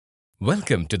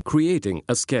Welcome to Creating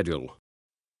a Schedule.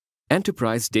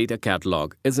 Enterprise Data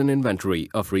Catalog is an inventory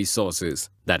of resources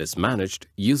that is managed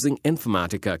using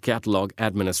Informatica Catalog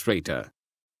Administrator.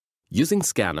 Using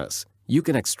scanners, you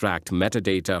can extract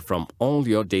metadata from all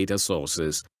your data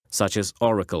sources such as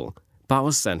Oracle,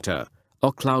 Power Center,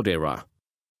 or Cloudera.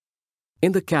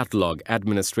 In the Catalog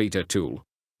Administrator tool,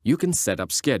 you can set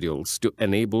up schedules to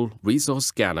enable resource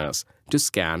scanners to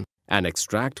scan and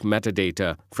extract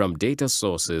metadata from data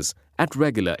sources at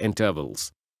regular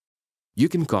intervals. You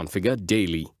can configure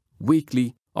daily,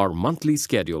 weekly, or monthly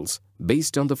schedules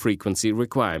based on the frequency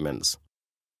requirements.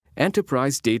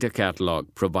 Enterprise Data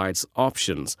Catalog provides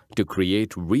options to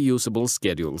create reusable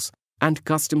schedules and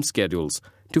custom schedules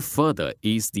to further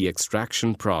ease the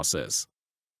extraction process.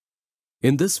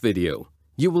 In this video,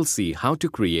 you will see how to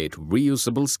create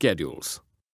reusable schedules.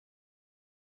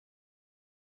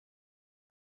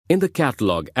 In the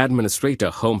Catalog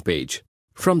Administrator homepage,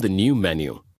 from the New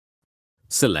menu,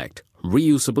 select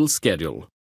Reusable Schedule.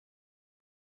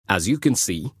 As you can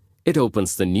see, it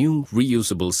opens the new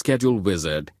Reusable Schedule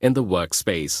wizard in the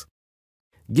workspace.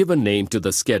 Give a name to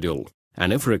the schedule,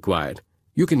 and if required,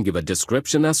 you can give a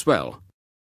description as well.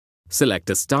 Select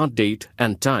a start date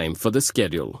and time for the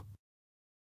schedule.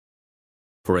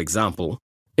 For example,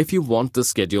 if you want the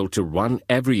schedule to run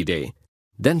every day,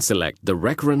 then select the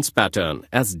recurrence pattern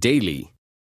as daily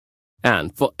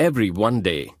and for every 1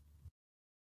 day.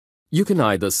 You can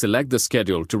either select the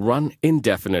schedule to run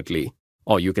indefinitely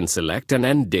or you can select an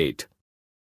end date.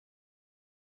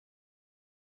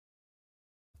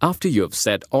 After you have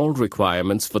set all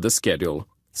requirements for the schedule,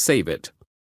 save it.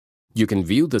 You can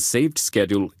view the saved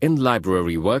schedule in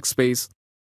Library Workspace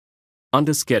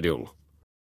under Schedule.